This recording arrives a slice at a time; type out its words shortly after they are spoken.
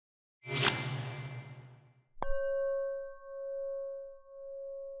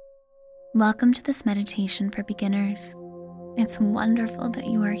Welcome to this meditation for beginners. It's wonderful that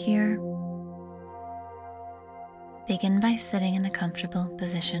you are here. Begin by sitting in a comfortable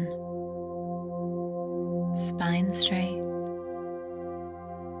position. Spine straight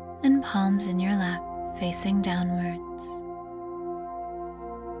and palms in your lap facing downwards.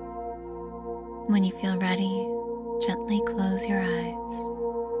 When you feel ready, gently close your eyes.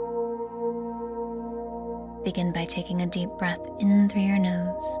 Begin by taking a deep breath in through your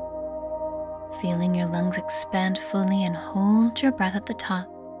nose, feeling your lungs expand fully, and hold your breath at the top.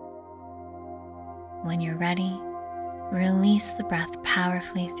 When you're ready, release the breath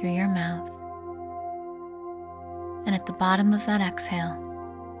powerfully through your mouth. And at the bottom of that exhale,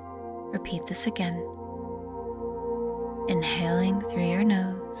 repeat this again. Inhaling through your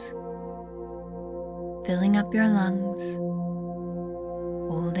nose, filling up your lungs,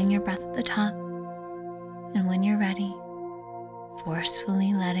 holding your breath at the top, and when you're ready,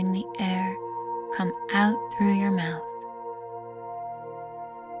 forcefully letting the air come out through your mouth.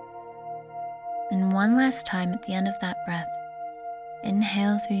 And one last time at the end of that breath,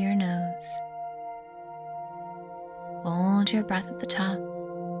 inhale through your nose. Hold your breath at the top.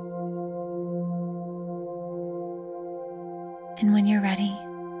 And when you're ready,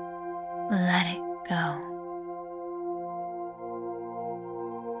 let it go.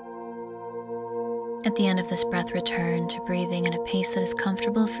 At the end of this breath, return to breathing at a pace that is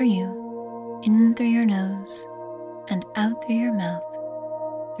comfortable for you, in through your nose and out through your mouth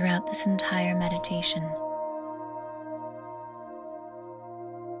throughout this entire meditation.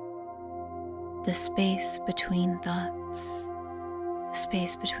 The space between thoughts, the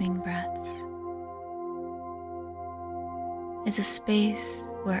space between breaths, is a space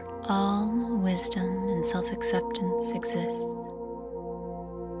where all wisdom and self-acceptance exists.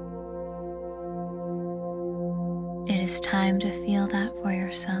 It is time to feel that for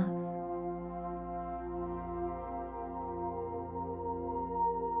yourself.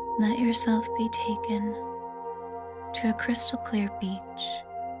 Let yourself be taken to a crystal clear beach,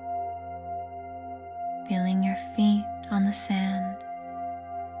 feeling your feet on the sand,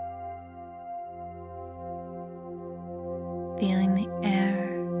 feeling the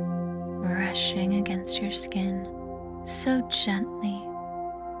air brushing against your skin so gently,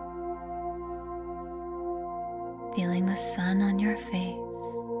 feeling the sun on your face,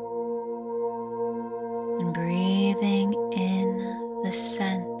 and breathing in the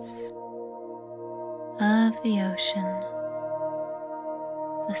sense of the ocean,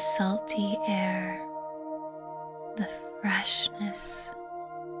 the salty air, the freshness.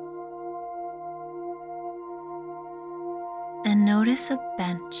 And notice a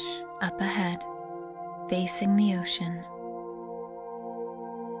bench up ahead facing the ocean.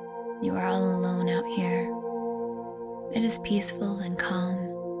 You are all alone out here. It is peaceful and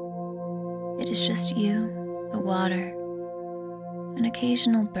calm. It is just you, the water, and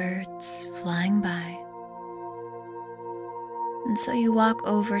occasional birds flying by. And so you walk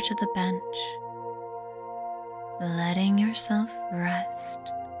over to the bench, letting yourself rest,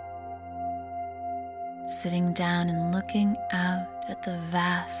 sitting down and looking out at the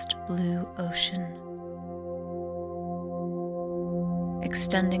vast blue ocean,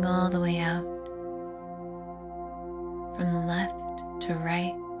 extending all the way out, from left to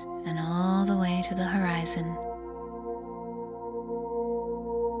right and all the way to the horizon.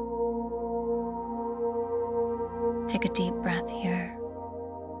 Take a deep breath here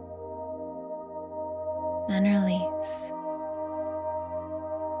and release.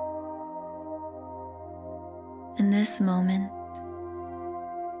 In this moment,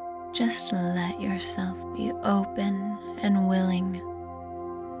 just let yourself be open and willing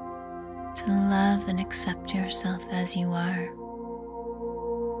to love and accept yourself as you are.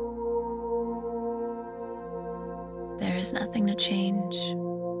 There is nothing to change.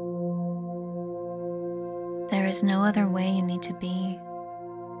 There is no other way you need to be.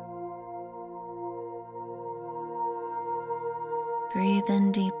 Breathe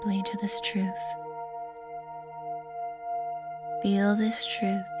in deeply to this truth. Feel this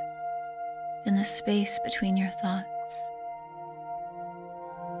truth in the space between your thoughts,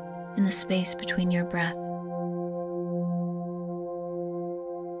 in the space between your breath.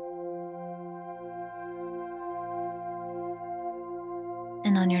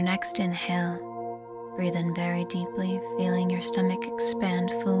 And on your next inhale, breathe in very deeply, feeling your stomach expand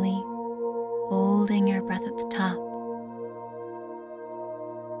fully, holding your breath at the top.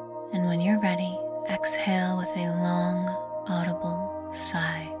 And when you're ready, exhale with a long, audible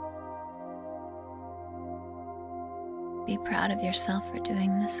sigh. Be proud of yourself for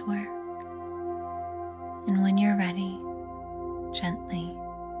doing this work. And when you're ready, gently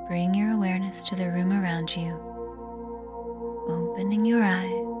bring your awareness awareness to the room around you, opening your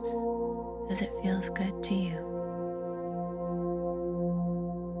eyes as it feels good to you.